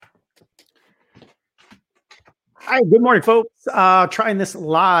Hi, good morning, folks. Trying this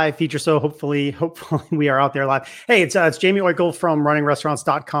live feature, so hopefully we are out there live. Hey, it's Jamie Oikel from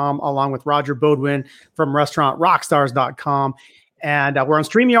runningrestaurants.com, along with Roger Bodwin from restaurantrockstars.com. And we're on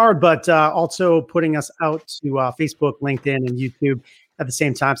StreamYard, but also putting us out to Facebook, LinkedIn, and YouTube at the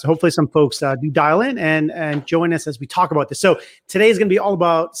same time. So hopefully some folks do dial in and join us as we talk about this. So today is going to be all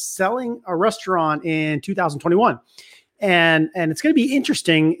about selling a restaurant in 2021. And it's going to be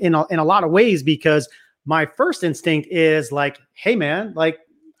interesting in a lot of ways, because my first instinct is like, hey, man, like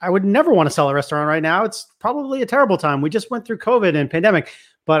I would never want to sell a restaurant right now. It's probably a terrible time. We just went through COVID and pandemic,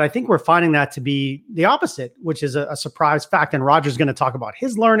 but I think we're finding that to be the opposite, which is a surprise fact. And Roger's going to talk about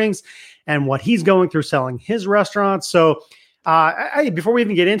his learnings and what he's going through selling his restaurant. So before we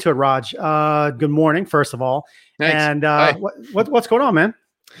even get into it, Raj, good morning, first of all. Thanks. And what's going on, man?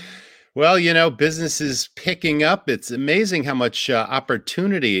 Well, business is picking up. It's amazing how much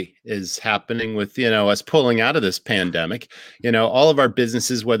opportunity is happening with, us pulling out of this pandemic. All of our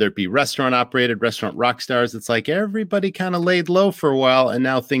businesses, whether it be restaurant operated, restaurant rock stars, it's like everybody kind of laid low for a while, and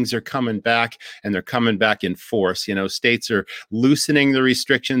now things are coming back, and they're coming back in force. States are loosening the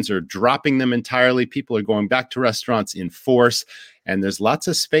restrictions or dropping them entirely. People are going back to restaurants in force, and there's lots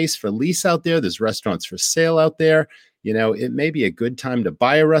of space for lease out there. There's restaurants for sale out there. It may be a good time to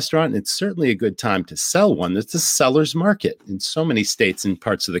buy a restaurant, and it's certainly a good time to sell one. It's a seller's market in so many states and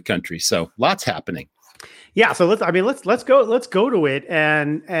parts of the country. So lots happening. Yeah. So let's go to it.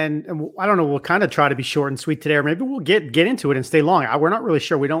 And I don't know, we'll kind of try to be short and sweet today, or maybe we'll get into it and stay long. We're not really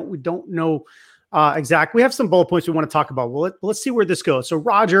sure. We don't know exactly. We have some bullet points we want to talk about. Well, let's see where this goes. So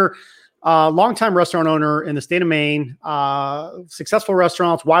Roger, longtime restaurant owner in the state of Maine, successful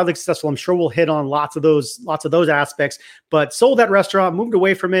restaurants, widely successful. I'm sure we'll hit on lots of those aspects, but sold that restaurant, moved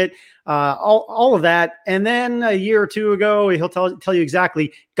away from it, all of that. And then a year or two ago, he'll tell you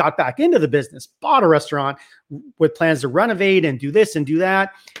exactly, got back into the business, bought a restaurant with plans to renovate and do this and do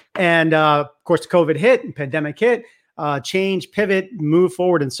that. And of course, COVID hit and pandemic hit. Change, pivot, move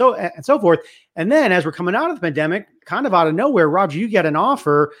forward, and so forth. And then as we're coming out of the pandemic, kind of out of nowhere, Roger, you get an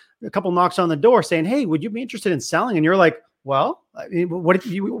offer, a couple knocks on the door saying, hey, would you be interested in selling? And you're like, well, I mean, what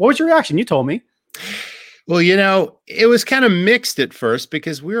was your reaction? You told me. Well, it was kind of mixed at first,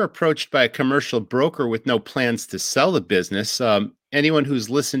 because we were approached by a commercial broker with no plans to sell the business. Anyone who's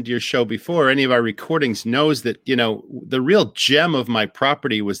listened to your show before, any of our recordings, knows that, the real gem of my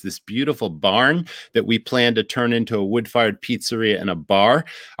property was this beautiful barn that we planned to turn into a wood-fired pizzeria and a bar.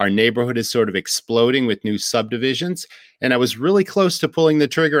 Our neighborhood is sort of exploding with new subdivisions. And I was really close to pulling the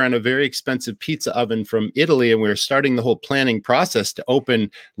trigger on a very expensive pizza oven from Italy. And we were starting the whole planning process to open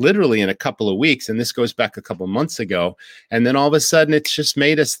literally in a couple of weeks. And this goes back a couple of months ago. And then all of a sudden, it's just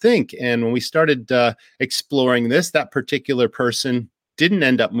made us think. And when we started exploring this, that particular person didn't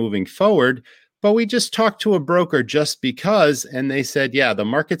end up moving forward. But we just talked to a broker just because, and they said, yeah, the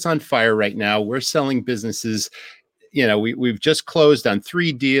market's on fire right now. We're selling businesses. We've just closed on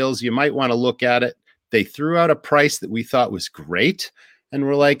 3 deals. You might want to look at it. They threw out a price that we thought was great. And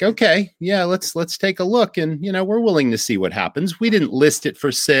we're like, okay, yeah, let's take a look. And, we're willing to see what happens. We didn't list it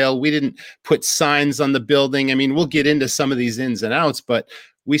for sale. We didn't put signs on the building. I mean, we'll get into some of these ins and outs, but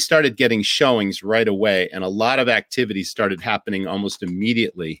we started getting showings right away, and a lot of activity started happening almost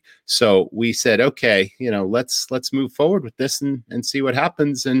immediately. So we said, okay, let's move forward with this and see what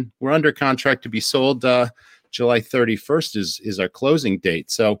happens. And we're under contract to be sold. July 31st is our closing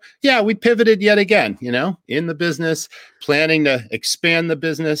date. So yeah, we pivoted yet again, in the business, planning to expand the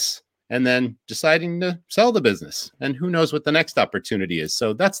business, and then deciding to sell the business. And who knows what the next opportunity is.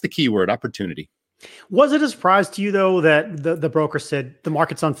 So that's the key word, opportunity. Was it a surprise to you, though, that the broker said the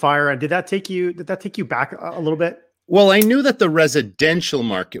market's on fire? And did that take you back a little bit? Well, I knew that the residential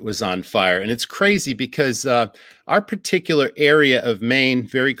market was on fire, and it's crazy because our particular area of Maine,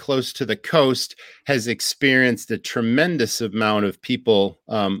 very close to the coast, has experienced a tremendous amount of people,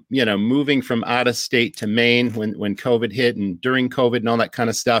 moving from out of state to Maine when COVID hit and during COVID and all that kind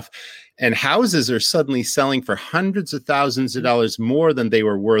of stuff. And houses are suddenly selling for hundreds of thousands of dollars more than they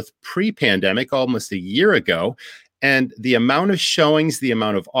were worth pre-pandemic, almost a year ago. And the amount of showings, the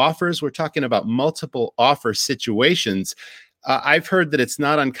amount of offers, we're talking about multiple offer situations. I've heard that it's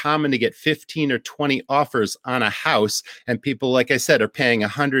not uncommon to get 15 or 20 offers on a house, and people, like I said, are paying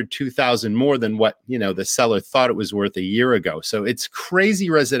 $100,000, $2,000 more than what, the seller thought it was worth a year ago. So it's crazy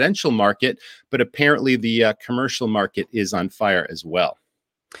residential market, but apparently the commercial market is on fire as well.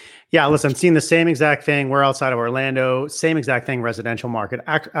 Yeah, listen, I'm seeing the same exact thing. We're outside of Orlando, same exact thing, residential market,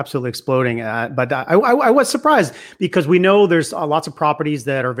 absolutely exploding. But I was surprised because we know there's lots of properties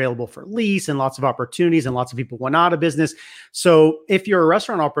that are available for lease and lots of opportunities and lots of people went out of business. So if you're a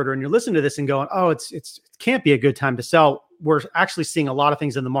restaurant operator and you're listening to this and going, oh, it can't be a good time to sell, we're actually seeing a lot of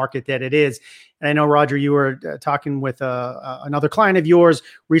things in the market that it is. And I know, Roger, you were talking with another client of yours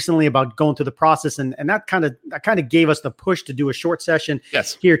recently about going through the process, and that kind of gave us the push to do a short session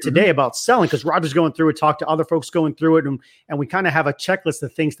here today about selling, because Roger's going through it, talked to other folks going through it, and we kind of have a checklist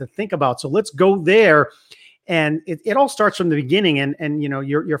of things to think about. So let's go there. And it all starts from the beginning. And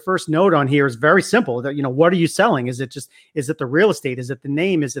your first note on here is very simple. That, what are you selling? Is it the real estate? Is it the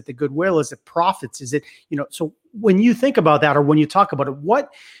name? Is it the goodwill? Is it profits? Is it, so when you think about that, or when you talk about it, what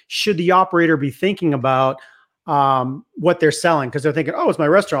should the operator be thinking about what they're selling? Because they're thinking, oh, it's my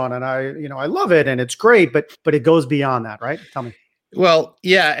restaurant and I love it and it's great, but it goes beyond that, right? Tell me. Well,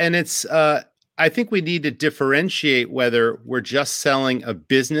 yeah. And it's, I think we need to differentiate whether we're just selling a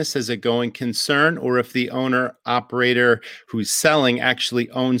business as a going concern, or if the owner operator who's selling actually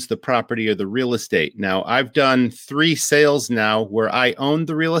owns the property or the real estate. Now, I've done 3 sales now where I own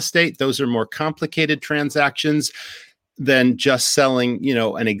the real estate. Those are more complicated transactions than just selling,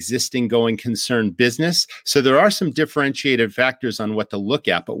 an existing going concern business. So there are some differentiated factors on what to look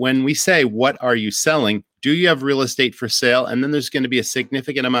at. But when we say, what are you selling? Do you have real estate for sale? And then there's going to be a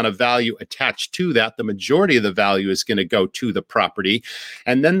significant amount of value attached to that. The majority of the value is going to go to the property.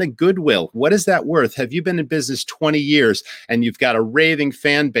 And then the goodwill. What is that worth? Have you been in business 20 years and you've got a raving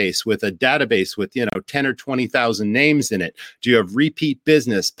fan base with a database with, 10 or 20,000 names in it? Do you have repeat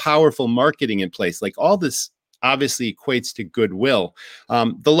business, powerful marketing in place? Like, all this obviously equates to goodwill.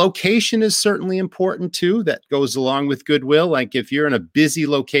 The location is certainly important too. That goes along with goodwill. Like, if you're in a busy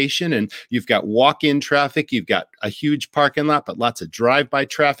location and you've got walk-in traffic, you've got a huge parking lot, but lots of drive-by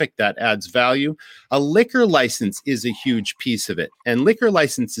traffic, that adds value. A liquor license is a huge piece of it. And liquor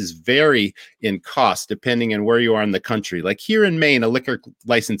licenses vary in cost depending on where you are in the country. Like here in Maine, a liquor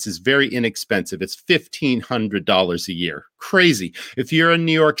license is very inexpensive. It's $1,500 a year. Crazy. If you're in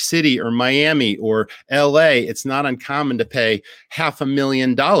New York City or Miami or LA, it's not uncommon to pay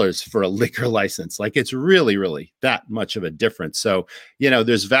 $500,000 for a liquor license. Like, it's really, really that much of a difference. So,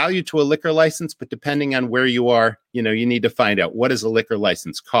 there's value to a liquor license, but depending on where you are, you need to find out, what does a liquor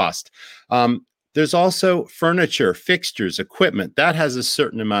license cost? There's also furniture, fixtures, equipment that has a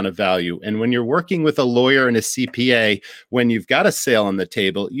certain amount of value. And when you're working with a lawyer and a CPA, when you've got a sale on the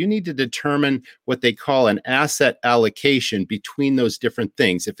table, you need to determine what they call an asset allocation between those different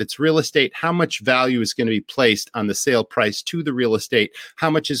things. If it's real estate, how much value is going to be placed on the sale price to the real estate? How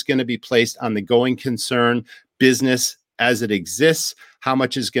much is going to be placed on the going concern business as it exists? How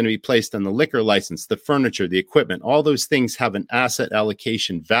much is going to be placed on the liquor license, the furniture, the equipment? All those things have an asset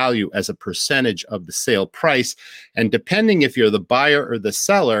allocation value as a percentage of the sale price. And depending if you're the buyer or the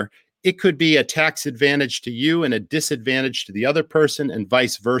seller, it could be a tax advantage to you and a disadvantage to the other person, and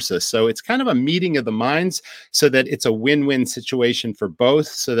vice versa. So it's kind of a meeting of the minds so that it's a win-win situation for both,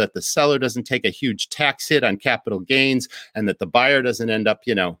 so that the seller doesn't take a huge tax hit on capital gains and that the buyer doesn't end up,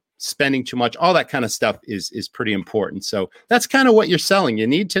 spending too much. All that kind of stuff is pretty important. So that's kind of what you're selling. You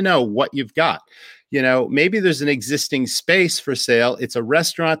need to know what you've got. Maybe there's an existing space for sale. It's a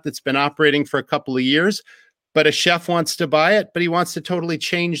restaurant that's been operating for a couple of years, but a chef wants to buy it, but he wants to totally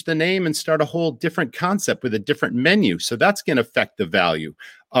change the name and start a whole different concept with a different menu. So that's going to affect the value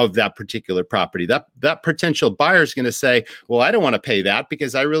of that particular property. That potential buyer is going to say, well, I don't want to pay that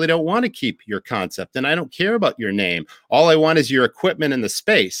because I really don't want to keep your concept and I don't care about your name. All I want is your equipment and the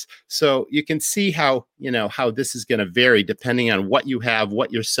space. So you can see how this is going to vary depending on what you have,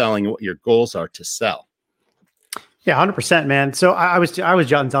 what you're selling, and what your goals are to sell. Yeah, 100%, man. So I was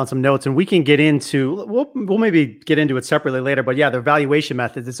jotting down some notes, and we can get into, we'll maybe get into it separately later, but yeah, the valuation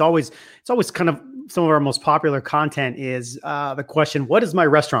methods, it's always kind of some of our most popular content is the question, what is my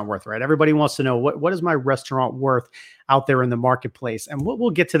restaurant worth, right? Everybody wants to know what is my restaurant worth out there in the marketplace? And we'll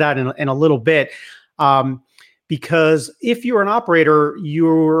get to that in a little bit. Because if you're an operator,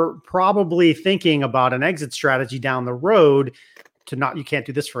 you're probably thinking about an exit strategy down the road. You can't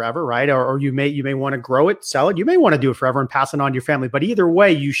do this forever, right? Or you may want to grow it, sell it. You may want to do it forever and pass it on to your family. But either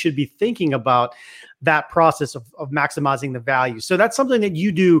way, you should be thinking about that process of maximizing the value. So that's something that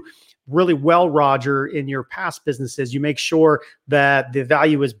you do really well, Roger, in your past businesses. You make sure that the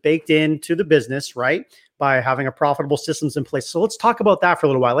value is baked into the business, right? By having a profitable systems in place. So let's talk about that for a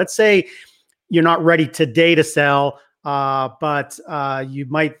little while. Let's say you're not ready today to sell, but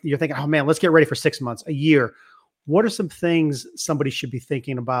you're thinking, oh man, let's get ready for 6 months, a year. What are some things somebody should be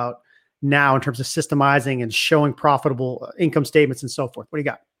thinking about now in terms of systemizing and showing profitable income statements and so forth? What do you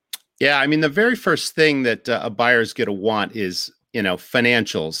got? Yeah, I mean, the very first thing that a buyer's going to want is,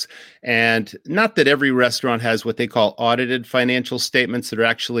 financials. And not that every restaurant has what they call audited financial statements that are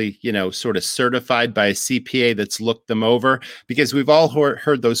actually, sort of certified by a CPA that's looked them over, because we've all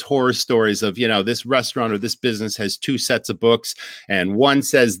heard those horror stories of, this restaurant or this business has two sets of books and one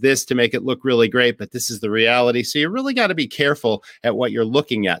says this to make it look really great, but this is the reality. So you really got to be careful at what you're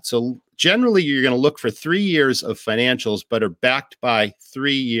looking at. So generally, you're going to look for 3 years of financials, but are backed by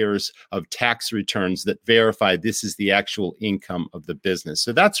 3 years of tax returns that verify this is the actual income of the business.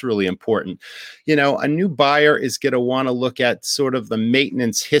 So that's really important. A new buyer is going to want to look at sort of the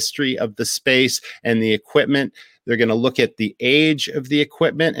maintenance history of the space and the equipment. They're going to look at the age of the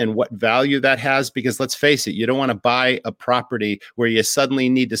equipment and what value that has, because let's face it, you don't want to buy a property where you suddenly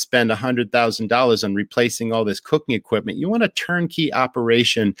need to spend $100,000 on replacing all this cooking equipment. You want a turnkey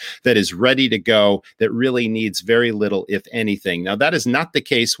operation that is ready to go, that really needs very little, if anything. Now, that is not the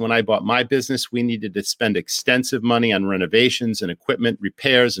case when I bought my business. We needed to spend extensive money on renovations and equipment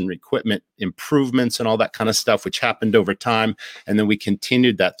repairs and equipment improvements and all that kind of stuff, which happened over time. And then we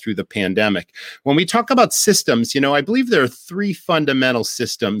continued that through the pandemic. When we talk about systems, I believe there are 3 fundamental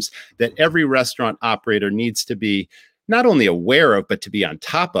systems that every restaurant operator needs to be not only aware of, but to be on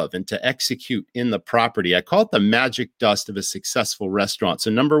top of and to execute in the property. I call it the magic dust of a successful restaurant. So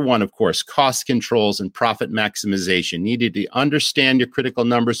number 1, of course, cost controls and profit maximization. You need to understand your critical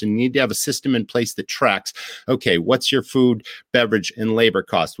numbers and you need to have a system in place that tracks, okay, what's your food, beverage, and labor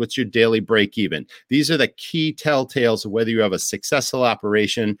cost? What's your daily break even? These are the key telltales of whether you have a successful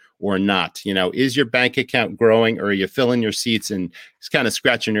operation or not. Is your bank account growing, or are you filling your seats and kind of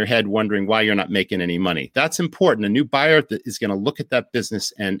scratching your head wondering why you're not making any money? That's important. A new buyer that is going to look at that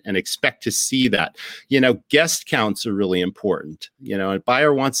business and expect to see that. Guest counts are really important. A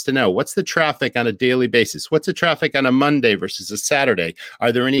buyer wants to know, what's the traffic on a daily basis? What's the traffic on a Monday versus a Saturday?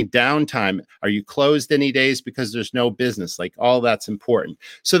 Are there any downtime? Are you closed any days because there's no business? Like, all that's important.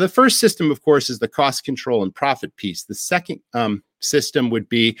 So the first system, of course, is the cost control and profit piece. The second system would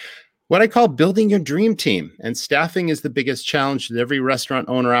be what I call building your dream team. And staffing is the biggest challenge that every restaurant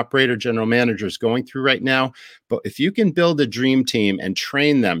owner, operator, general manager is going through right now. But if you can build a dream team and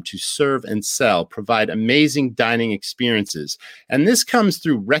train them to serve and sell, provide amazing dining experiences, and this comes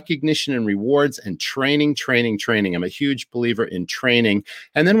through recognition and rewards and training. I'm a huge believer in training.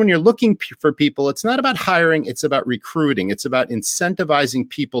 And then when you're looking for people, it's not about hiring, it's about recruiting. It's about incentivizing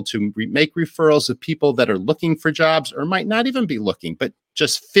people to make referrals of people that are looking for jobs or might not even be looking, but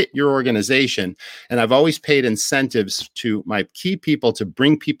just fit your organization. And I've always paid incentives to my key people to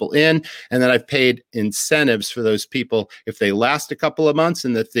bring people in. And then I've paid incentives for those people. If they last a couple of months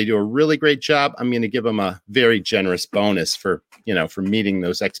and if they do a really great job, I'm going to give them a very generous bonus for meeting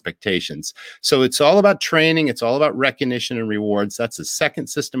those expectations. So it's all about training. It's all about recognition and rewards. That's the second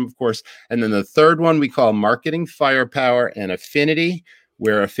system, of course. And then the third one we call marketing firepower and affinity,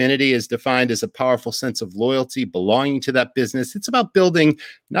 where affinity is defined as a powerful sense of loyalty, belonging to that business. It's about building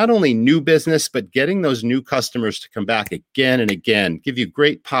not only new business, but getting those new customers to come back again and again, give you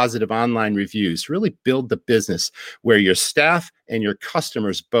great positive online reviews, really build the business where your staff and your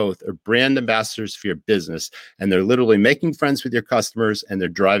customers both are brand ambassadors for your business. And they're literally making friends with your customers and they're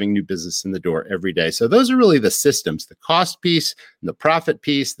driving new business in the door every day. So those are really the systems, the cost piece, the profit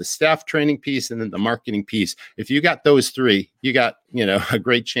piece, the staff training piece, and then the marketing piece. If you got those 3, you got, a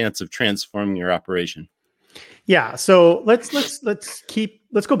great chance of transforming your operation. Yeah. So let's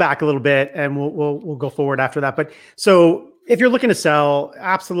go back a little bit and we'll go forward after that. But so if you're looking to sell,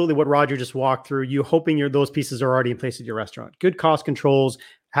 absolutely what Roger just walked through, you hoping those pieces are already in place at your restaurant. Good cost controls,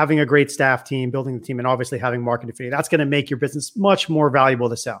 having a great staff team, building the team, and obviously having market affinity. That's going to make your business much more valuable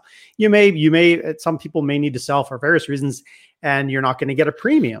to sell. You may, some people may need to sell for various reasons, and you're not going to get a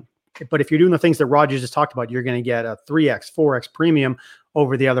premium. But if you're doing the things that Roger just talked about, you're going to get a 3x, 4x premium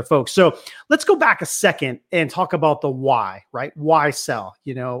over the other folks. So let's go back a second and talk about the why, right? Why sell?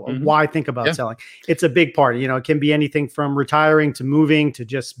 Why think about selling? It's a big part. It can be anything from retiring to moving to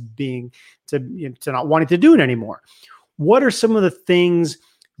just being to not wanting to do it anymore. What are some of the things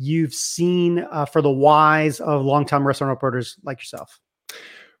you've seen for the whys of longtime restaurant operators like yourself?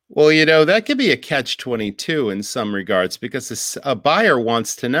 Well, that could be a catch-22 in some regards, because a buyer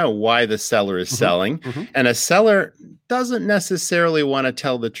wants to know why the seller is selling, and a seller doesn't necessarily want to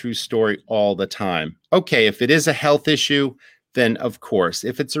tell the true story all the time. Okay, if it is a health issue, then of course.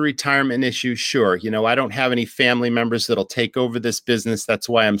 If it's a retirement issue, sure. I don't have any family members that'll take over this business. That's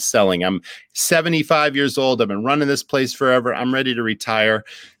why I'm selling. I'm 75 years old. I've been running this place forever. I'm ready to retire,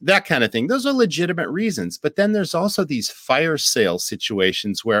 that kind of thing. Those are legitimate reasons. But then there's also these fire sale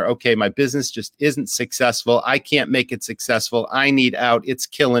situations where, okay, my business just isn't successful. I can't make it successful. I need out. It's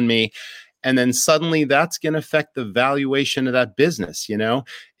killing me. And then suddenly that's going to affect the valuation of that business.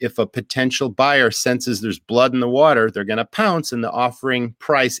 If a potential buyer senses there's blood in the water, they're going to pounce, and the offering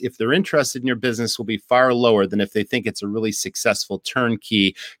price, if they're interested in your business, will be far lower than if they think it's a really successful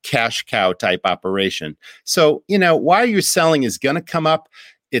turnkey cash cow type operation. So, why you're selling is going to come up.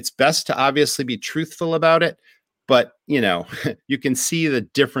 It's best to obviously be truthful about it. But, you can see the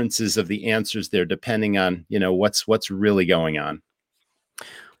differences of the answers there depending on, what's really going on.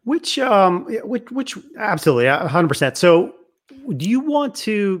 Which absolutely 100%. So do you want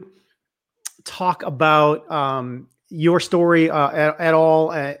to talk about your story at all?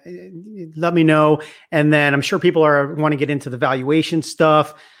 Let me know. And then I'm sure people want to get into the valuation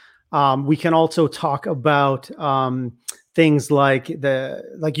stuff. We can also talk about things like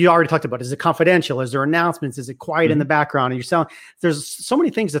you already talked about. Is it confidential? Is there announcements? Is it quiet in the background? And you're selling. There's so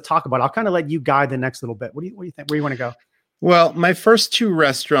many things to talk about. I'll kind of let you guide the next little bit. What do you think? Where do you want to go? Well, my first 2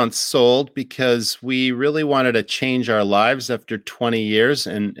 restaurants sold because we really wanted to change our lives after 20 years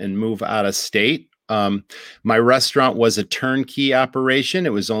and move out of state. My restaurant was a turnkey operation.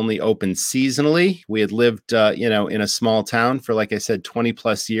 It was only open seasonally. We had lived, in a small town for, like I said, 20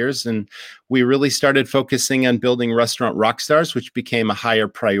 plus years. And we really started focusing on building Restaurant Rockstars, which became a higher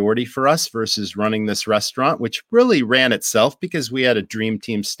priority for us versus running this restaurant, which really ran itself because we had a dream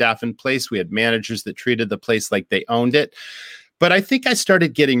team staff in place. We had managers that treated the place like they owned it. But I think I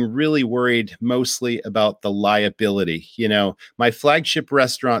started getting really worried mostly about the liability. My flagship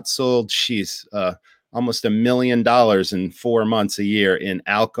restaurant sold, almost $1 million in 4 months a year in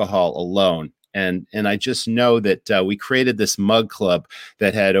alcohol alone. And I just know that we created this mug club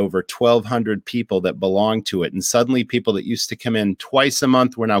that had over 1,200 people that belonged to it. And suddenly people that used to come in twice a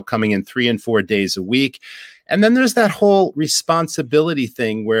month were now coming in 3 and 4 days a week. And then there's that whole responsibility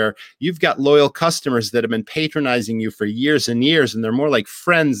thing where you've got loyal customers that have been patronizing you for years and years, and they're more like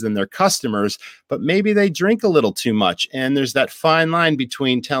friends than they're customers, but maybe they drink a little too much. And there's that fine line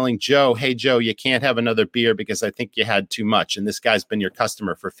between telling Joe, hey, Joe, you can't have another beer because I think you had too much. And this guy's been your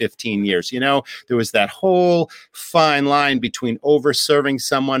customer for 15 years. There was that whole fine line between over-serving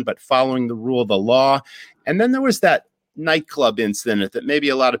someone, but following the rule of the law. And then there was that nightclub incident that maybe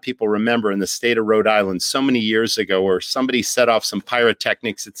a lot of people remember in the state of Rhode Island so many years ago, where somebody set off some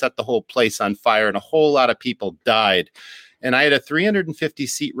pyrotechnics. It set the whole place on fire and a whole lot of people died. And I had a 350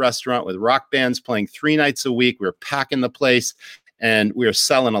 seat restaurant with rock bands playing 3 nights a week. We were packing the place and we were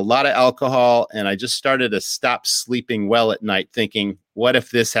selling a lot of alcohol. And I just started to stop sleeping well at night thinking, what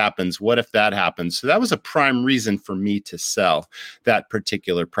if this happens? What if that happens? So that was a prime reason for me to sell that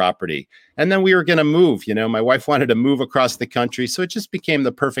particular property. And then we were going to move. My wife wanted to move across the country. So it just became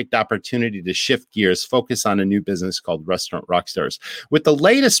the perfect opportunity to shift gears, focus on a new business called Restaurant Rockstars. With the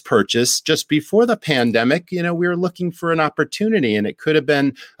latest purchase, just before the pandemic, we were looking for an opportunity, and it could have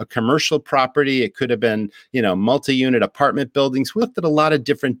been a commercial property. It could have been, multi-unit apartment buildings. We looked at a lot of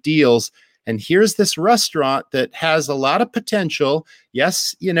different deals. And here's this restaurant that has a lot of potential.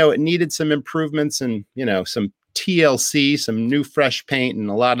 Yes, it needed some improvements and, some TLC, some new fresh paint and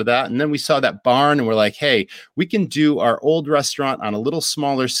a lot of that. And then we saw that barn and we're like, hey, we can do our old restaurant on a little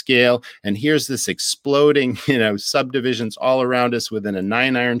smaller scale. And here's this exploding, subdivisions all around us within a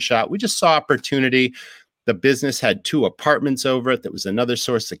 9-iron shot. We just saw opportunity. The business had 2 apartments over it. That was another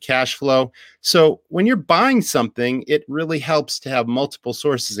source of cash flow. So when you're buying something, it really helps to have multiple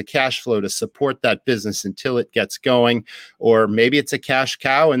sources of cash flow to support that business until it gets going. Or maybe it's a cash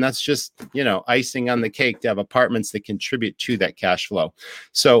cow, and that's just, icing on the cake to have apartments that contribute to that cash flow.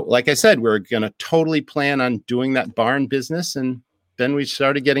 So like I said, we're going to totally plan on doing that barn business. And then we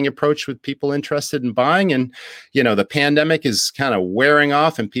started getting approached with people interested in buying. And, the pandemic is kind of wearing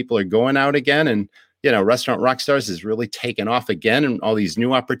off and people are going out again. And Restaurant Rockstars has really taken off again, and all these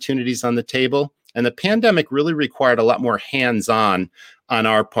new opportunities on the table. And the pandemic really required a lot more hands-on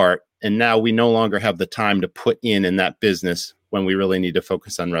our part. And now we no longer have the time to put in that business when we really need to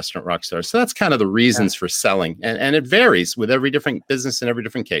focus on Restaurant Rockstars. So that's kind of the reasons for selling. And it varies with every different business and every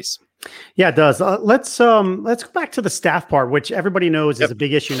different case. Yeah, it does. Let's go back to the staff part, which everybody knows is Yep. a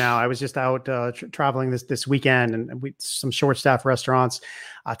big issue now. I was just out traveling this weekend, and some short staff restaurants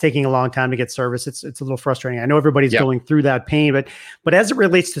taking a long time to get service. It's a little frustrating. I know everybody's Yep. going through that pain, but as it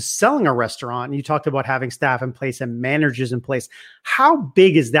relates to selling a restaurant, you talked about having staff in place and managers in place. How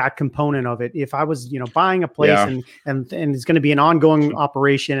big is that component of it? If I was buying a place Yeah. and it's going to be an ongoing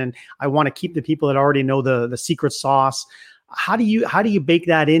operation, and I want to keep the people that already know the secret sauce. How do you bake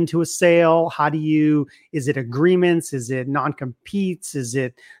that into a sale? Is it agreements? Is it non-competes? Is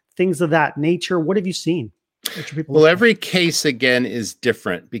it things of that nature? What have you seen? Well, every case again is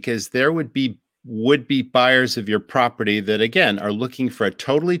different because there would be buyers of your property that again are looking for a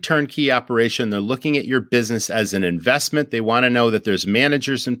totally turnkey operation. They're looking at your business as an investment. They want to know that there's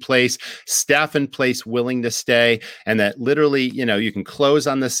managers in place, staff in place willing to stay, and that literally, you can close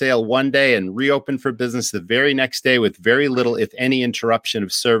on the sale one day and reopen for business the very next day with very little, if any, interruption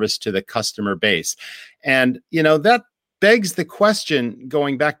of service to the customer base. And that begs the question,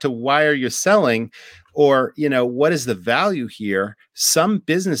 going back to why are you selling? Or, what is the value here? Some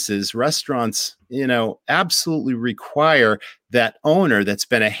businesses, restaurants, absolutely require that owner that's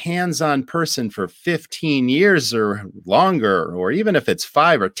been a hands-on person for 15 years or longer, or even if it's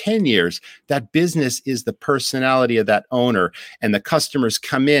 5 or 10 years, that business is the personality of that owner. And the customers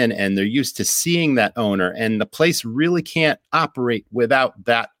come in and they're used to seeing that owner. And the place really can't operate without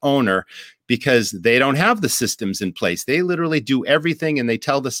that owner, because they don't have the systems in place. They literally do everything and they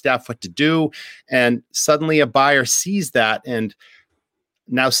tell the staff what to do. And suddenly a buyer sees that. And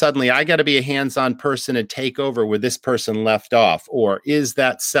now suddenly I got to be a hands-on person and take over where this person left off. Or is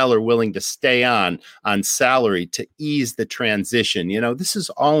that seller willing to stay on salary to ease the transition? This is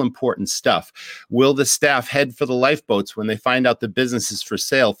all important stuff. Will the staff head for the lifeboats when they find out the business is for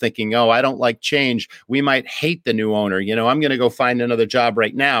sale, thinking, oh, I don't like change. We might hate the new owner. I'm going to go find another job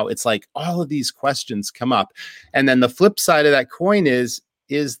right now. It's like all of these questions come up. And then the flip side of that coin is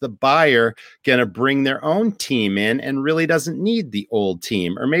the buyer going to bring their own team in and really doesn't need the old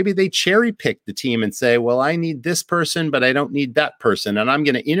team? Or maybe they cherry pick the team and say, well, I need this person, but I don't need that person. And I'm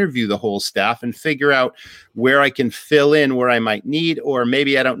going to interview the whole staff and figure out where I can fill in where I might need, or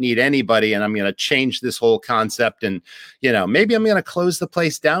maybe I don't need anybody and I'm going to change this whole concept. And, maybe I'm going to close the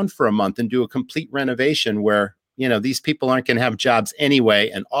place down for a month and do a complete renovation where these people aren't going to have jobs anyway.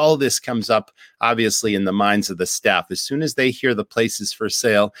 And all this comes up, obviously, in the minds of the staff as soon as they hear the place is for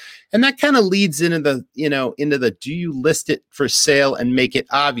sale. And that kind of leads into the, do you list it for sale and make it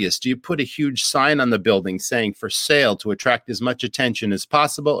obvious? Do you put a huge sign on the building saying for sale to attract as much attention as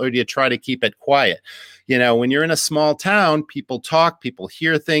possible? Or do you try to keep it quiet? When you're in a small town, people talk, people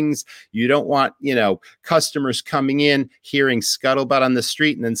hear things. You don't want, customers coming in, hearing scuttlebutt on the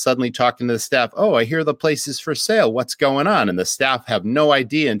street, and then suddenly talking to the staff. Oh, I hear the place is for sale. What's going on? And the staff have no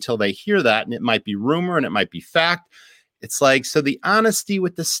idea until they hear that. And it might be rumor and it might be fact. It's like, so the honesty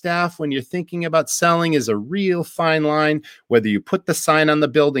with the staff when you're thinking about selling is a real fine line. Whether you put the sign on the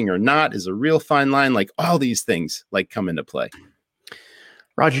building or not is a real fine line. Like all these things come into play.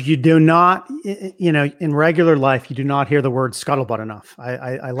 Roger, you do not, in regular life, you do not hear the word scuttlebutt enough.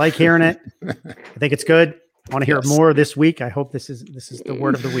 I like hearing it. I think it's good. I want to hear it more this week. I hope this is the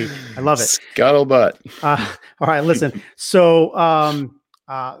word of the week. I love it. Scuttlebutt. All right, listen. So,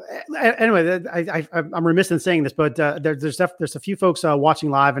 anyway, I'm remiss in saying this, but there's a few folks watching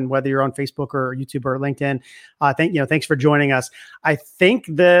live, and whether you're on Facebook or YouTube or LinkedIn, thanks for joining us. I think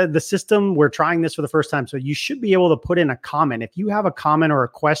the system, we're trying this for the first time, so you should be able to put in a comment. If you have a comment or a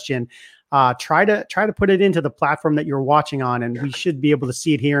question, try to put it into the platform that you're watching on, and we should be able to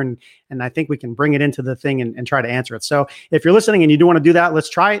see it here. And I think we can bring it into the thing and try to answer it. So if you're listening and you do want to do that, let's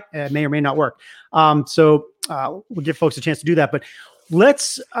try it. It may or may not work. So we'll give folks a chance to do that, but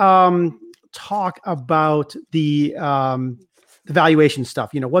let's talk about the valuation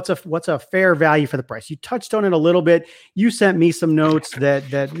stuff. What's a fair value for the price? You touched on it a little bit. You sent me some notes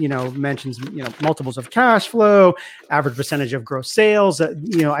that mentions multiples of cash flow, average percentage of gross sales.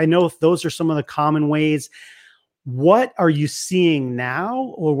 I know those are some of the common ways. What are you seeing now,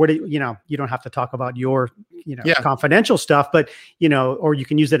 or what you don't have to talk about your confidential stuff, but or you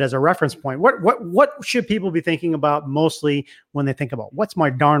can use it as a reference point. What should people be thinking about mostly when they think about what's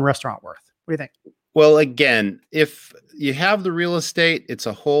my darn restaurant worth? What do you think? Well, again, if you have the real estate, it's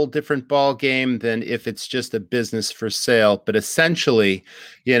a whole different ball game than if it's just a business for sale. But essentially,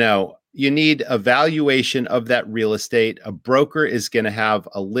 you need a valuation of that real estate. A broker is going to have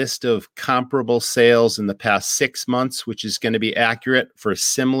a list of comparable sales in the past 6 months, which is going to be accurate for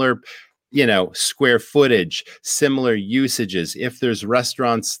similar, square footage, similar usages. If there's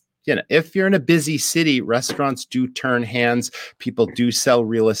restaurants if you're in a busy city, restaurants do turn hands, people do sell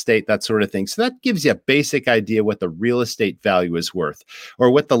real estate, that sort of thing. So that gives you a basic idea what the real estate value is worth,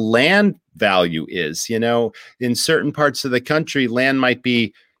 or what the land value is. In certain parts of the country, land might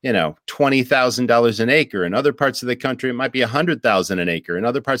be $20,000 an acre. In other parts of the country, it might be $100,000 an acre. In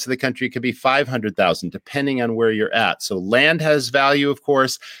other parts of the country, it could be $500,000, depending on where you're at. So land has value, of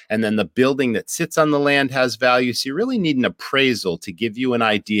course, and then the building that sits on the land has value. So you really need an appraisal to give you an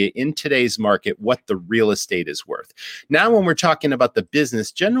idea in today's market what the real estate is worth. Now, when we're talking about the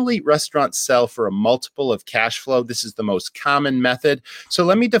business, generally restaurants sell for a multiple of cash flow. This is the most common method. So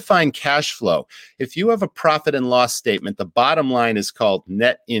let me define cash flow. If you have a profit and loss statement, the bottom line is called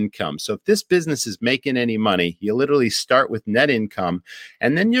net income. So if this business is making any money, you literally start with net income,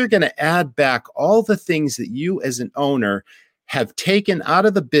 and then you're going to add back all the things that you as an owner have taken out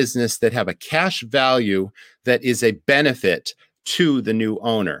of the business that have a cash value that is a benefit to the new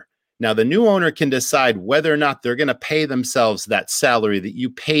owner. Now, the new owner can decide whether or not they're going to pay themselves that salary that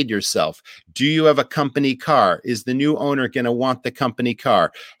you paid yourself. Do you have a company car? Is the new owner going to want the company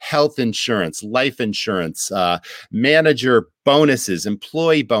car? Health insurance, life insurance, manager bonuses,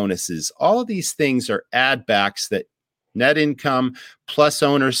 employee bonuses. All of these things are add backs that net income plus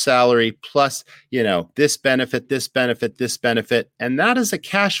owner's salary plus, this benefit, this benefit, this benefit. And that is a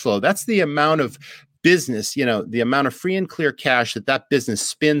cash flow. That's the amount of business, the amount of free and clear cash that business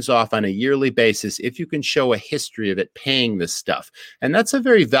spins off on a yearly basis, if you can show a history of it paying this stuff. And that's a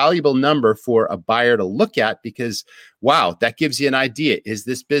very valuable number for a buyer to look at, because, wow, that gives you an idea. Is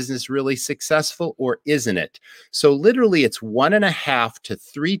this business really successful or isn't it? So literally it's 1.5 to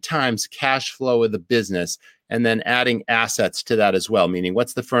 3 times cash flow of the business, and then adding assets to that as well, meaning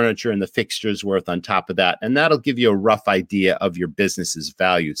what's the furniture and the fixtures worth on top of that. And that'll give you a rough idea of your business's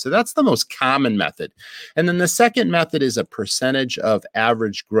value. So that's the most common method. And then the second method is a percentage of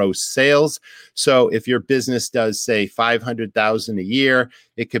average gross sales. So if your business does, say, $500,000 a year,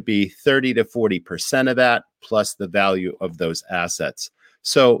 it could be 30 to 40% of that plus the value of those assets.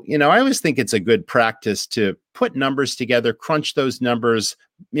 So, I always think it's a good practice to put numbers together, crunch those numbers,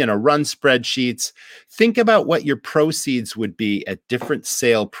 run spreadsheets, think about what your proceeds would be at different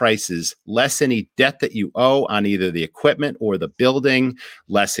sale prices, less any debt that you owe on either the equipment or the building,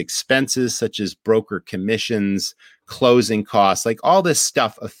 less expenses such as broker commissions, closing costs, like all this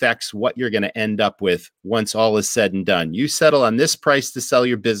stuff affects what you're going to end up with once all is said and done. You settle on this price to sell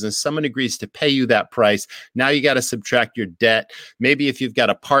your business. Someone agrees to pay you that price. Now you got to subtract your debt. Maybe if you've got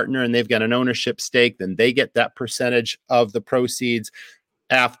a partner and they've got an ownership stake, then they get that percentage of the proceeds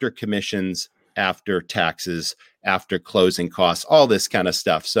after commissions, after taxes, after closing costs, all this kind of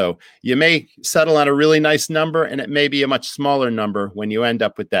stuff. So you may settle on a really nice number, and it may be a much smaller number when you end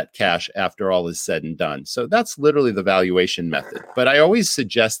up with that cash after all is said and done. So that's literally the valuation method. But I always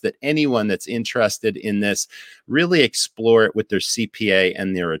suggest that anyone that's interested in this really explore it with their CPA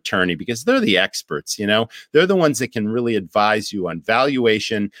and their attorney, because they're the experts. They're the ones that can really advise you on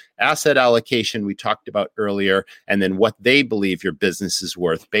valuation, asset allocation we talked about earlier, and then what they believe your business is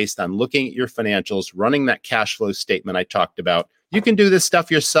worth based on looking at your financials, running that cash flow statement I talked about. You can do this stuff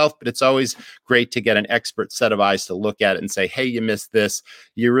yourself, but it's always great to get an expert set of eyes to look at it and say, hey, you missed this.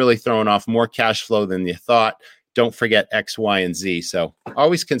 You're really throwing off more cash flow than you thought. Don't forget X, Y, and Z. So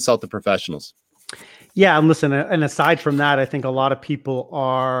always consult the professionals. Yeah, and listen, and aside from that, I think a lot of people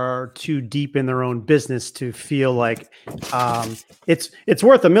are too deep in their own business to feel like it's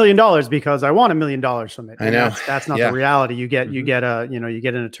worth $1 million because I want $1 million from it. I know that's not the reality. You get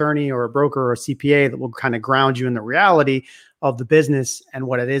an attorney or a broker or a CPA that will kind of ground you in the reality of the business and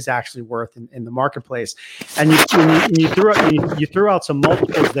what it is actually worth in the marketplace. And you threw out some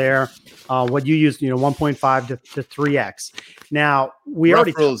multiples there. What you used, 1.5 to 3x. Now we rough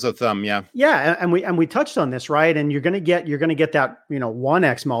already rules of thumb, yeah, and we touched on this, right? And you're gonna get that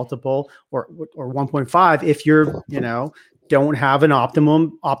 1x multiple or 1.5 if you're don't have an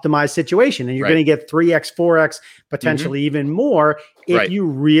optimized situation, and you're going to get 3x, 4x, potentially even more if you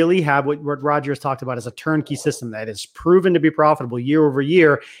really have what Roger has talked about as a turnkey system that is proven to be profitable year over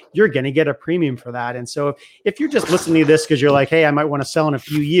year. You're going to get a premium for that. And so if you're just listening to this because you're like, hey, I might want to sell in a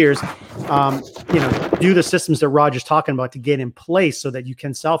few years, do the systems that Roger's talking about to get in place so that you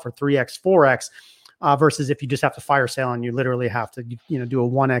can sell for 3x, 4x. Versus if you just have to fire sale and you literally have to, do a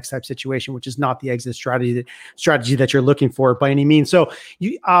 1x type situation, which is not the exit strategy that you're looking for by any means. So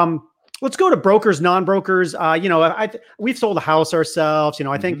let's go to brokers, non-brokers. We've sold a house ourselves.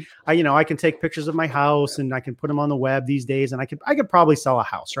 I think I can take pictures of my house and I can put them on the web these days, and I could probably sell a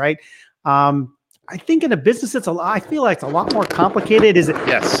house, right? I think in a business, I feel like it's a lot more complicated. Is it?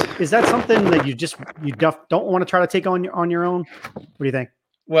 Yes. Is that something that you don't want to try to take on your own? What do you think?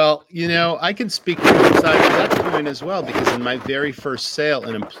 Well, I can speak to both sides of that coin as well, because in my very first sale,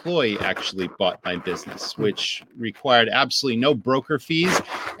 an employee actually bought my business, which required absolutely no broker fees.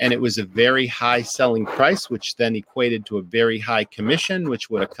 And it was a very high selling price, which then equated to a very high commission, which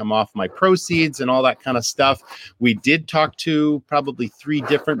would have come off my proceeds and all that kind of stuff. We did talk to probably 3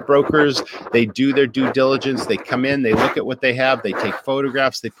 different brokers. They do their due diligence. They come in, they look at what they have, they take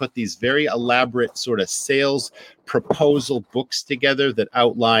photographs, they put these very elaborate sort of sales proposal books together that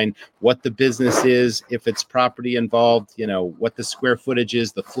outline what the business is, if it's property involved, what the square footage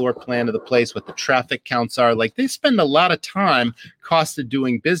is, the floor plan of the place, what the traffic counts are. Like, they spend a lot of time, cost of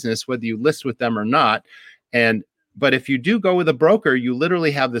doing business, whether you list with them or not. But if you do go with a broker, you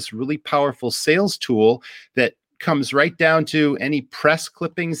literally have this really powerful sales tool that comes right down to any press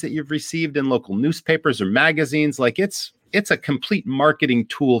clippings that you've received in local newspapers or magazines. Like, it's a complete marketing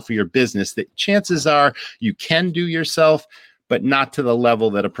tool for your business that chances are you can do yourself, but not to the level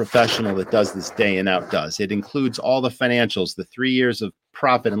that a professional that does this day in out does. It includes all the financials, the 3 years of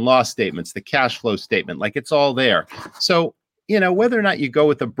profit and loss statements, the cash flow statement, like, it's all there. So, whether or not you go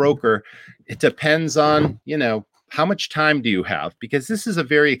with a broker, it depends on, how much time do you have? Because this is a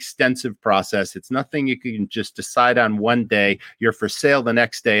very extensive process. It's nothing you can just decide on one day. You're for sale the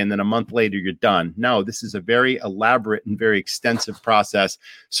next day, and then a month later, you're done. No, this is a very elaborate and very extensive process.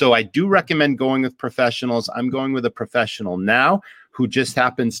 So I do recommend going with professionals. I'm going with a professional now who just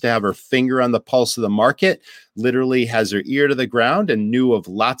happens to have her finger on the pulse of the market, literally has her ear to the ground and knew of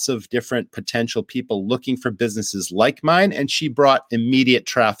lots of different potential people looking for businesses like mine. And she brought immediate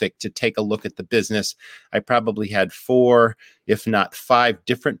traffic to take a look at the business. I probably had 4, if not 5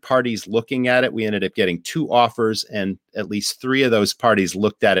 different parties looking at it. We ended up getting 2 offers, and at least 3 of those parties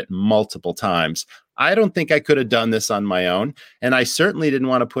looked at it multiple times. I don't think I could have done this on my own. And I certainly didn't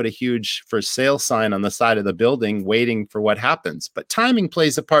want to put a huge for sale sign on the side of the building waiting for what happens. But timing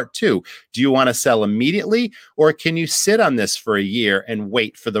plays a part too. Do you want to sell immediately, or can you sit on this for a year and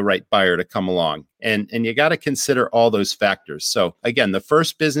wait for the right buyer to come along? And you got to consider all those factors. So again, the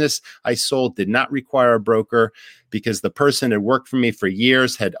first business I sold did not require a broker, because the person had worked for me for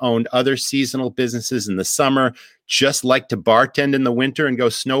years, had owned other seasonal businesses in the summer, just liked to bartend in the winter and go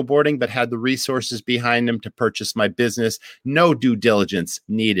snowboarding, but had the resources behind him to purchase my business. No due diligence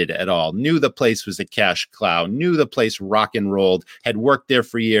needed at all. Knew the place was a cash cow, knew the place rock and rolled, had worked there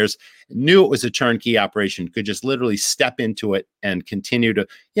for years, knew it was a turnkey operation, could just literally step into it and continue to,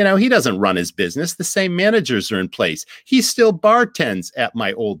 he doesn't run his business. The same managers are in place. He still bartends at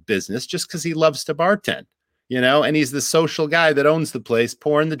my old business just because he loves to bartend. And he's the social guy that owns the place,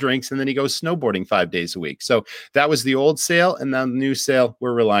 pouring the drinks, and then he goes snowboarding 5 days a week. So that was the old sale. And then the new sale,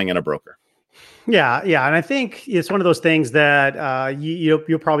 we're relying on a broker. Yeah. And I think it's one of those things that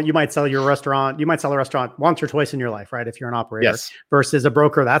you might sell your restaurant. You might sell a restaurant once or twice in your life, right? If you're an operator. Yes. Versus a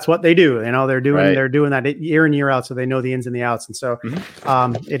broker, that's what they do. They're doing that year in, year out, so they know the ins and the outs. And so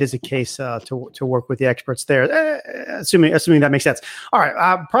it is a case to work with the experts there, assuming that makes sense. All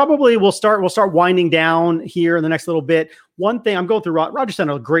right, probably we'll start winding down here in the next little bit. One thing I'm going through, Roger sent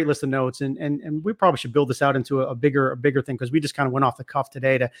a great list of notes, and we probably should build this out into a bigger thing, because we just kind of went off the cuff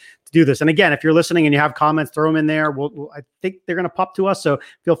today to do this. And again, if you're listening and you have comments, throw them in there. I think they're going to pop to us, so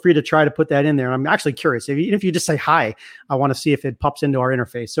feel free to try to put that in there. I'm actually curious. Even if you just say hi, I want to see if it pops into our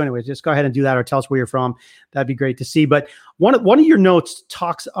interface. So anyway, just go ahead and do that, or tell us where you're from. That'd be great to see. But one of your notes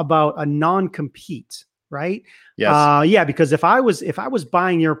talks about a non-compete, right? Yes. Yeah, because if I was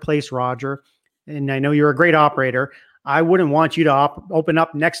buying your place, Roger, and I know you're a great operator, I wouldn't want you to open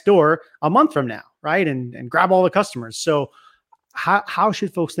up next door a month from now, right? And grab all the customers. So how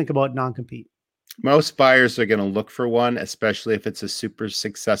should folks think about non-compete? Most buyers are going to look for one, especially if it's a super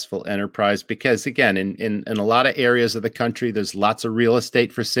successful enterprise, because again, in a lot of areas of the country, there's lots of real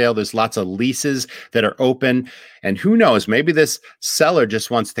estate for sale. There's lots of leases that are open. And who knows, maybe this seller just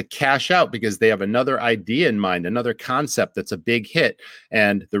wants to cash out because they have another idea in mind, another concept that's a big hit,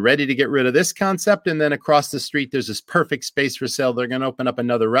 and they're ready to get rid of this concept. And then across the street, there's this perfect space for sale. They're going to open up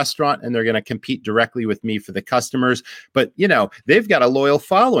another restaurant, and they're going to compete directly with me for the customers. But, they've got a loyal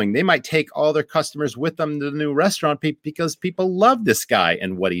following. They might take all their customers with them to the new restaurant because people love this guy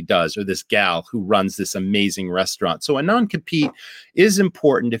and what he does, or this gal who runs this amazing restaurant. So a non-compete is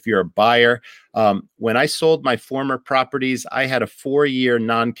important if you're a buyer. When I sold my former properties, I had a 4-year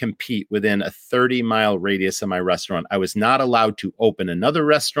non-compete within a 30-mile radius of my restaurant. I was not allowed to open another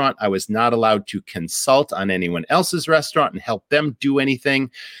restaurant. I was not allowed to consult on anyone else's restaurant and help them do anything.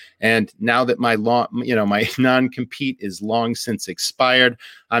 And now that my non-compete is long since expired,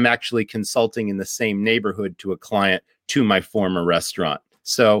 I'm actually consulting in the same neighborhood to a client to my former restaurant.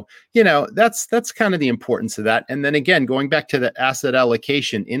 So, that's kind of the importance of that. And then again, going back to the asset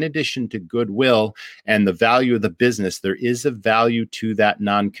allocation, in addition to goodwill and the value of the business, there is a value to that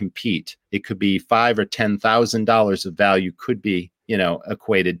non-compete. It could be $5,000 or $10,000 of value could be,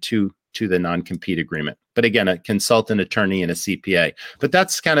 equated to the non-compete agreement. But again, a consultant attorney and a CPA. But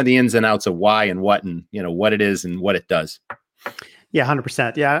that's kind of the ins and outs of why and what, and what it is and what it does. Yeah,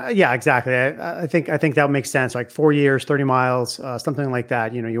 100%. Yeah, exactly. I think that makes sense. Like 4 years, 30 miles, something like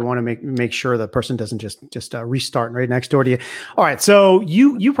that. You want to make sure the person doesn't just restart right next door to you. All right, so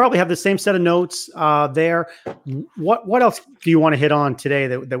you probably have the same set of notes there. What else do you want to hit on today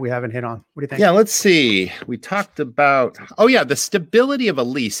that we haven't hit on? What do you think? Yeah, let's see. We talked about the stability of a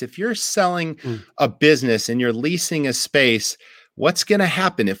lease. If you're selling a business and you're leasing a space, what's going to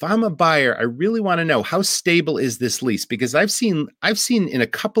happen? If I'm a buyer, I really want to know, how stable is this lease? Because I've seen in a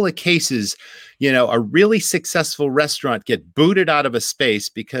couple of cases, a really successful restaurant get booted out of a space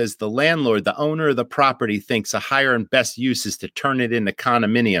because the landlord, the owner of the property, thinks a higher and best use is to turn it into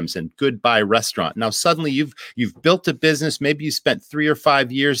condominiums and goodbye restaurant. Now, suddenly you've built a business. Maybe you spent 3 or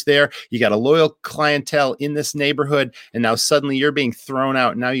 5 years there. You got a loyal clientele in this neighborhood. And now suddenly you're being thrown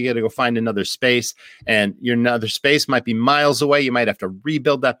out. Now you got to go find another space, and your another space might be miles away. You might have to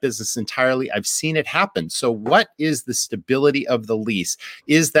rebuild that business entirely. I've seen it happen. So what is the stability of the lease?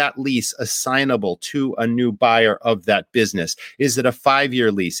 Is that lease assignable to a new buyer of that business? Is it a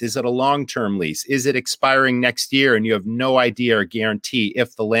 5-year lease? Is it a long-term lease? Is it expiring next year and you have no idea or guarantee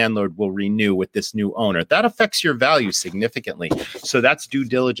if the landlord will renew with this new owner? That affects your value significantly. So that's due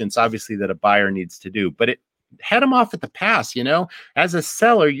diligence, obviously, that a buyer needs to do. But head them off at the pass. As a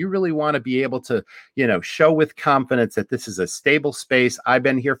seller, you really want to be able to, show with confidence that this is a stable space. I've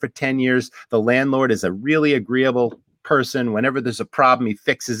been here for 10 years. The landlord is a really agreeable person. Whenever there's a problem, he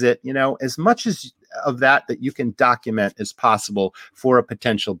fixes it. As much as of that you can document as possible for a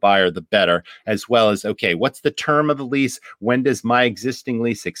potential buyer, the better, as well as, okay, what's the term of the lease? When does my existing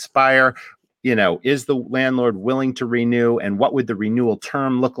lease expire? Is the landlord willing to renew, and what would the renewal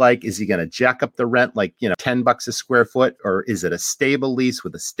term look like? Is he going to jack up the rent like, $10 a square foot, or is it a stable lease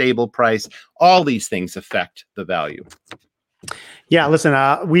with a stable price? All these things affect the value. Yeah, listen,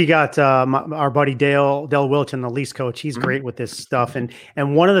 we got our buddy Dale Wilton, the lease coach. He's great with this stuff. And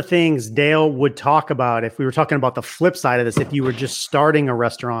one of the things Dale would talk about, if we were talking about the flip side of this, if you were just starting a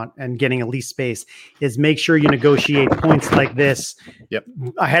restaurant and getting a lease space, is make sure you negotiate points like this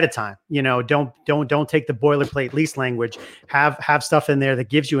ahead of time. Don't take the boilerplate lease language. Have stuff in there that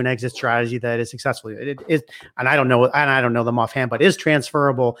gives you an exit strategy that is successful. It is, and I don't know them offhand, but is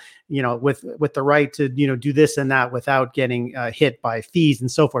transferable. With the right to do this and that without getting hit by fees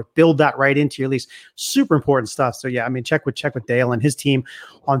and so forth. Build that right into your lease. Super important stuff. So yeah, check with Dale and his team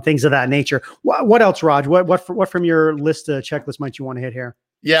on things of that nature. What else, Raj? What from your list checklist might you want to hit here?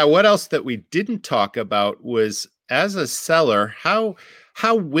 Yeah, what else that we didn't talk about was, as a seller, how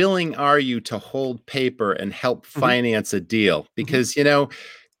willing are you to hold paper and help finance a deal? Because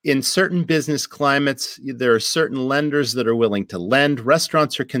in certain business climates, there are certain lenders that are willing to lend.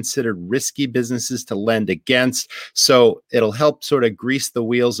 Restaurants are considered risky businesses to lend against. So it'll help sort of grease the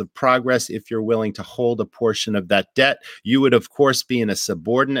wheels of progress if you're willing to hold a portion of that debt. You would, of course, be in a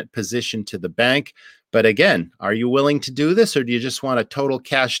subordinate position to the bank. But again, are you willing to do this, or do you just want a total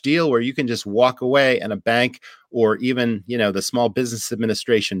cash deal where you can just walk away and a bank or even, the Small Business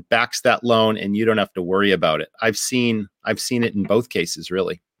Administration backs that loan and you don't have to worry about it? I've seen it in both cases,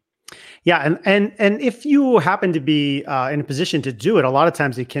 really. Yeah, and if you happen to be in a position to do it, a lot of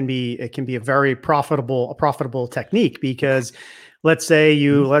times it can be a very profitable technique, because let's say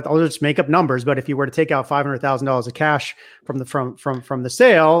I'll just make up numbers, but if you were to take out $500,000 of cash from the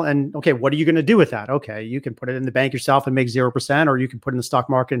sale, and okay, what are you going to do with that? Okay, you can put it in the bank yourself and make 0%, or you can put it in the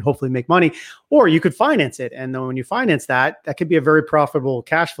stock market and hopefully make money, or you could finance it. And then when you finance that could be a very profitable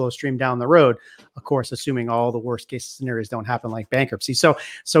cash flow stream down the road. Of course, assuming all the worst case scenarios don't happen, like bankruptcy. So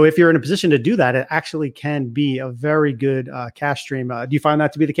if you're in a position to do that, it actually can be a very good cash stream. Do you find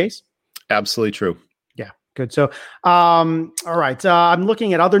that to be the case? Absolutely true. Good. So, all right. I'm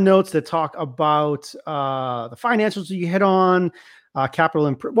looking at other notes that talk about the financials that you hit on, capital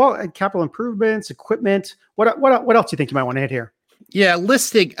improvements, equipment. What else do you think you might want to hit here? Yeah,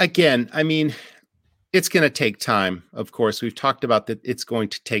 listing again. It's going to take time. Of course, we've talked about that. It's going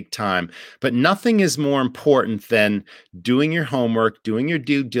to take time, but nothing is more important than doing your homework, doing your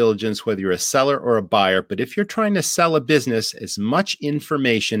due diligence, whether you're a seller or a buyer. But if you're trying to sell a business, as much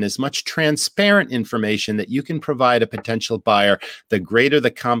information, as much transparent information that you can provide a potential buyer, the greater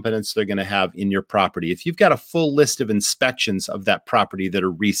the confidence they're going to have in your property. If you've got a full list of inspections of that property that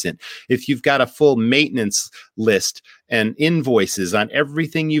are recent, if you've got a full maintenance list and invoices on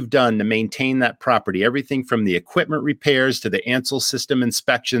everything you've done to maintain that property, everything from the equipment repairs to the Ansel system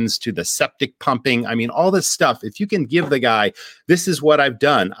inspections to the septic pumping. I mean, all this stuff, if you can give the guy, this is what I've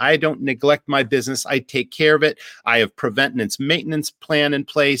done. I don't neglect my business. I take care of it. I have preventative maintenance plan in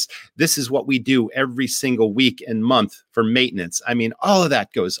place. This is what we do every single week and month for maintenance. I mean, all of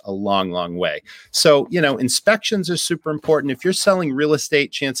that goes a long, long way. So, inspections are super important. If you're selling real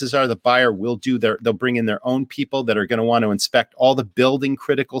estate, chances are the buyer will they'll bring in their own people that are going to want to inspect all the building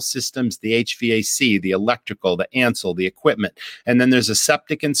critical systems, the HVAC, the electrical, the Ansel, the equipment. And then there's a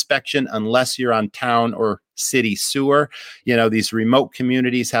septic inspection unless you're on town or city sewer. These remote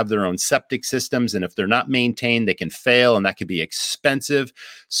communities have their own septic systems, and if they're not maintained, they can fail, and that could be expensive.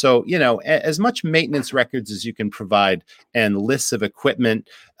 So, as much maintenance records as you can provide and lists of equipment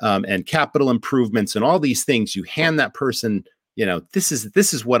and capital improvements and all these things, you hand that person, this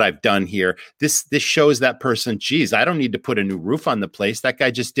is what I've done here. This shows that person, geez, I don't need to put a new roof on the place. That guy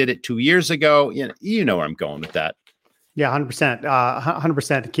just did it 2 years ago. You know where I'm going with that. Yeah, 100%.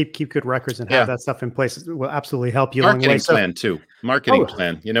 100%. Keep good records and have that stuff in place. It will absolutely help you along the way. Plan too. Marketing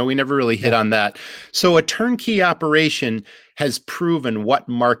plan. We never really hit on that. So a turnkey operation has proven what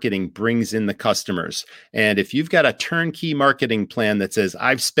marketing brings in the customers. And if you've got a turnkey marketing plan that says,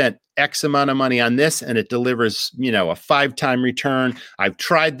 I've spent X amount of money on this and it delivers, a 5-time return. I've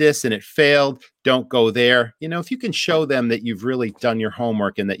tried this and it failed. Don't go there. If you can show them that you've really done your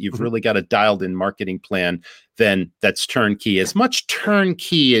homework and that you've really got a dialed in marketing plan, then that's turnkey. As much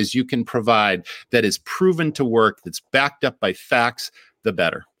turnkey as you can provide that is proven to work, that's backed up by facts, the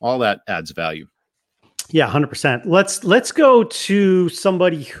better. All that adds value. Yeah, 100%. Let's go to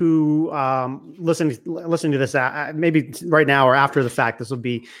somebody who listening to this maybe right now or after the fact. This will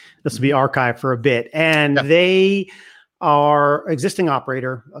be archived for a bit, and they are existing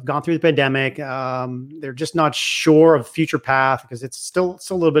operator, have gone through the pandemic. They're just not sure of future path because it's still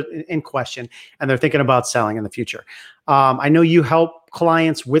a little bit in question, and they're thinking about selling in the future. I know you help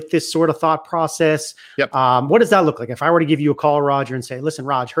clients with this sort of thought process. Yep. What does that look like? If I were to give you a call, Roger, and say, listen,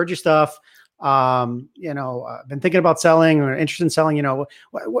 Raj, heard your stuff. Been thinking about selling or interested in selling, how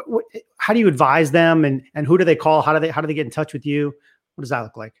do you advise them and who do they call? How do they get in touch with you? What does that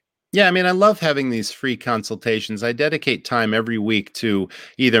look like? Yeah, I mean, I love having these free consultations. I dedicate time every week to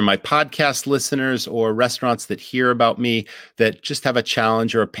either my podcast listeners or restaurants that hear about me that just have a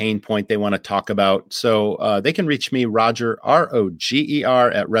challenge or a pain point they want to talk about. So they can reach me, Roger,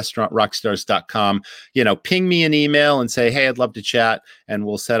 Roger, at restaurantrockstars.com. Ping me an email and say, hey, I'd love to chat. And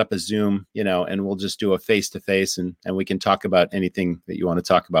we'll set up a Zoom, and we'll just do a face-to-face and we can talk about anything that you want to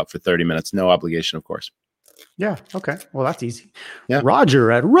talk about for 30 minutes. No obligation, of course. Yeah. Okay. Well, that's easy. Yeah.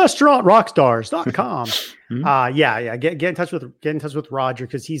 Roger at restaurantrockstars.com. Yeah. Get in touch with Roger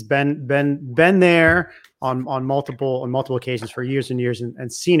because he's been there on multiple occasions for years and years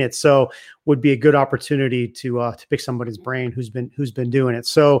and seen it. So would be a good opportunity to pick somebody's brain who's been doing it.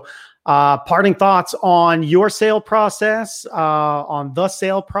 So parting thoughts on your sale process, on the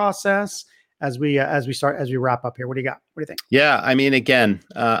sale process. As we wrap up here, what do you got? What do you think? Yeah, I mean, again,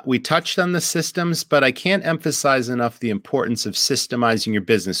 we touched on the systems, but I can't emphasize enough the importance of systemizing your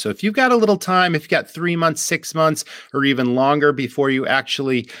business. So if you've got a little time, if you've got 3 months, 6 months, or even longer before you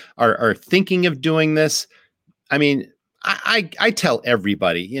actually are thinking of doing this, I mean, I tell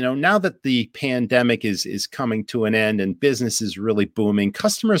everybody, now that the pandemic is coming to an end and business is really booming,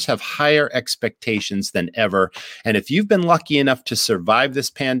 customers have higher expectations than ever. And if you've been lucky enough to survive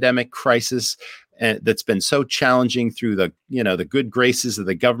this pandemic crisis, that's been so challenging through the good graces of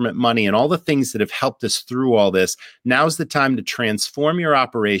the government money and all the things that have helped us through all this. Now's the time to transform your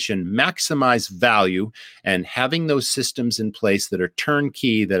operation, maximize value, and having those systems in place that are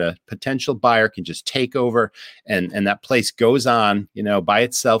turnkey, that a potential buyer can just take over and that place goes on, by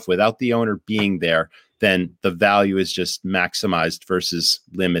itself without the owner being there. Then the value is just maximized versus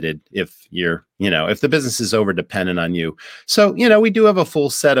limited if if the business is over dependent on you. So, we do have a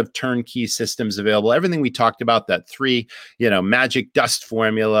full set of turnkey systems available. Everything we talked about, that 3, magic dust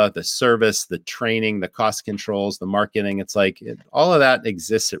formula, the service, the training, the cost controls, the marketing, it's like all of that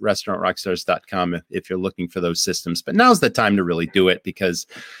exists at restaurantrockstars.com if you're looking for those systems. But now's the time to really do it because,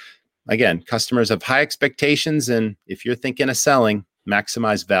 again, customers have high expectations. And if you're thinking of selling,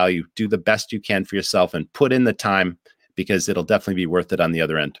 maximize value, do the best you can for yourself and put in the time because it'll definitely be worth it on the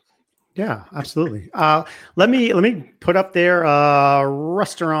other end. Yeah, absolutely. Let me put up there,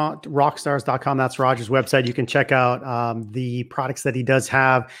 restaurantrockstars.com. That's Roger's website. You can check out the products that he does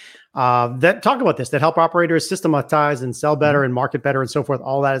have that talk about this, that help operators systematize and sell better and market better and so forth.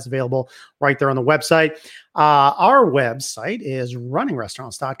 All that is available right there on the website. Our website is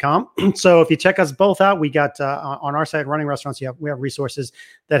runningrestaurants.com. So if you check us both out, we got on our site, Running Restaurants, we have resources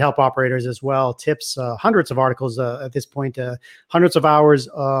that help operators as well, tips, hundreds of articles at this point, hundreds of hours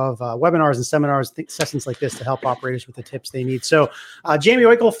of webinars and seminars, sessions like this to help operators with the tips they need. So Jamie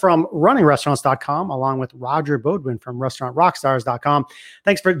Oikel from runningrestaurants.com, along with Roger Bodwin from restaurantrockstars.com.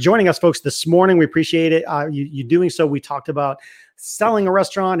 Thanks for joining us, folks, this morning. We appreciate it. You doing so. We talked about selling a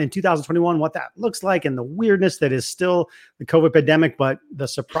restaurant in 2021, what that looks like, and the weirdness that is still the COVID pandemic. But the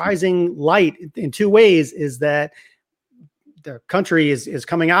surprising light in two ways is that the country is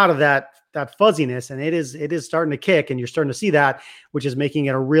coming out of that fuzziness, and it is starting to kick, and you're starting to see that, which is making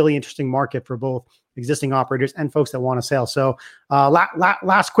it a really interesting market for both existing operators and folks that want to sell. So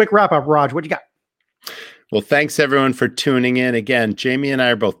last quick wrap up, Raj, what you got? Well, thanks everyone for tuning in. Again, Jamie and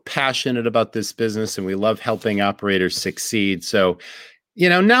I are both passionate about this business and we love helping operators succeed. So,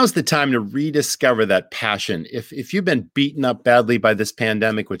 now's the time to rediscover that passion. If you've been beaten up badly by this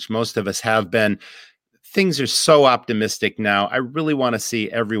pandemic, which most of us have been, things are so optimistic now. I really want to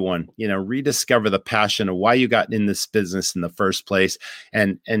see everyone, rediscover the passion of why you got in this business in the first place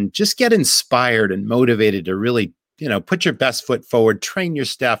and just get inspired and motivated to really put your best foot forward, train your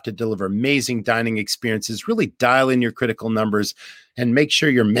staff to deliver amazing dining experiences, really dial in your critical numbers and make sure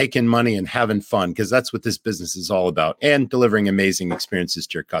you're making money and having fun, because that's what this business is all about, and delivering amazing experiences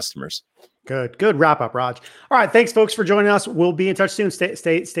to your customers. Good wrap up, Raj. All right. Thanks, folks, for joining us. We'll be in touch soon. Stay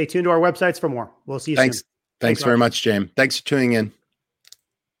tuned to our websites for more. We'll see you soon. Thanks very much, James. Thanks for tuning in.